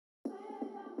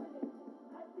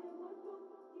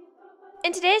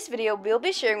In today's video, we'll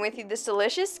be sharing with you this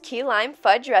delicious key lime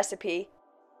fudge recipe.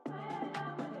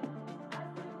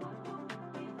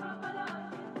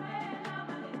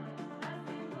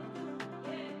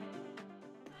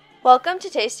 Welcome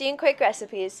to Tasty and Quick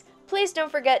Recipes. Please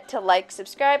don't forget to like,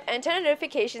 subscribe, and turn on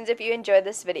notifications if you enjoyed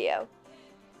this video.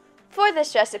 For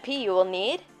this recipe, you will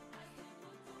need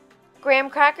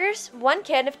graham crackers, 1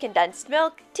 can of condensed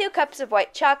milk, 2 cups of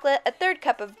white chocolate, a 1/3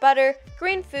 cup of butter,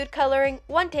 green food coloring,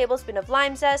 1 tablespoon of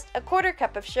lime zest, a 1/4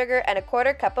 cup of sugar, and a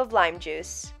 1/4 cup of lime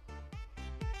juice.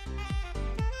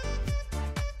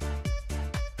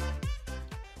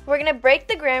 We're going to break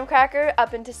the graham cracker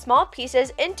up into small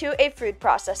pieces into a food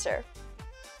processor.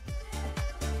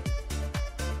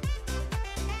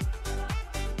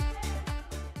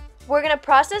 We're going to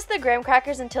process the graham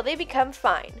crackers until they become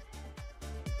fine.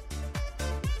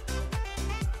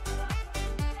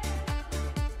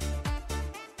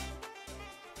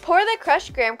 Pour the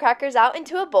crushed graham crackers out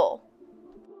into a bowl.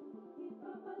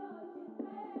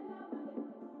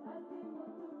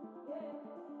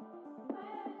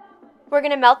 We're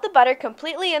going to melt the butter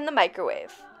completely in the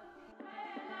microwave.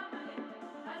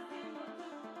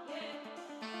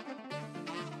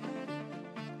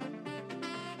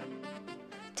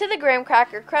 To the graham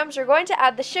cracker crumbs, we're going to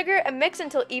add the sugar and mix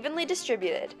until evenly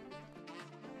distributed.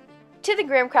 To the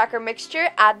graham cracker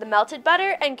mixture, add the melted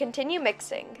butter and continue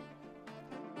mixing.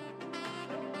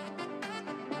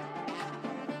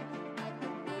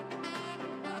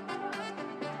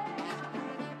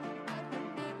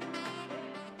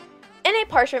 In a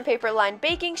parchment paper lined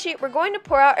baking sheet, we're going to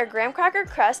pour out our graham cracker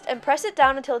crust and press it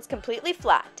down until it's completely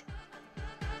flat.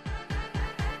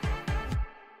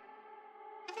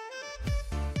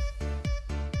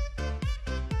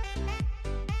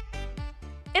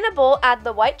 In a bowl, add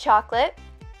the white chocolate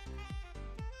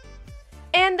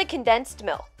and the condensed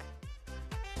milk.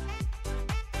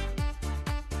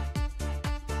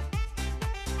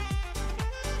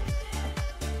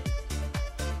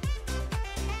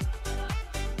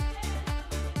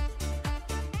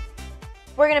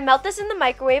 We're going to melt this in the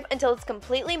microwave until it's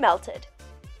completely melted.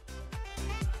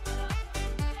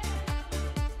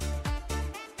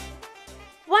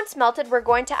 Once melted, we're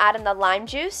going to add in the lime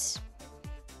juice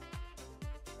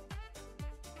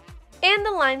and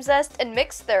the lime zest and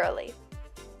mix thoroughly.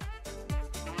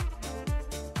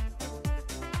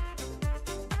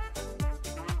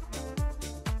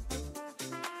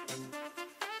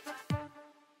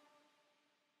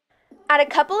 Add a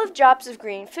couple of drops of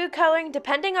green food coloring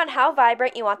depending on how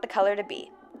vibrant you want the color to be.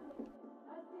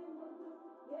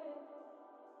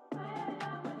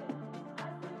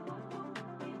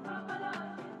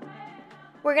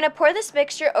 We're going to pour this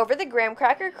mixture over the graham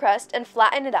cracker crust and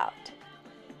flatten it out.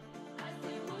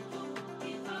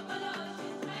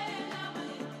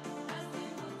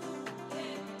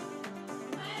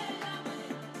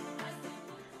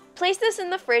 Place this in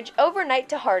the fridge overnight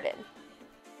to harden.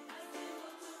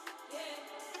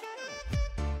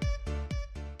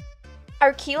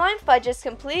 Our key lime fudge is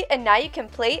complete, and now you can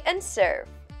plate and serve.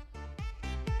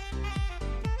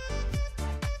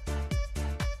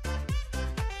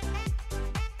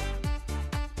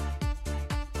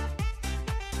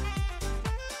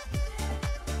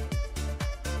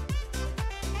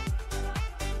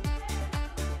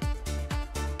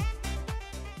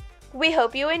 We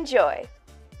hope you enjoy.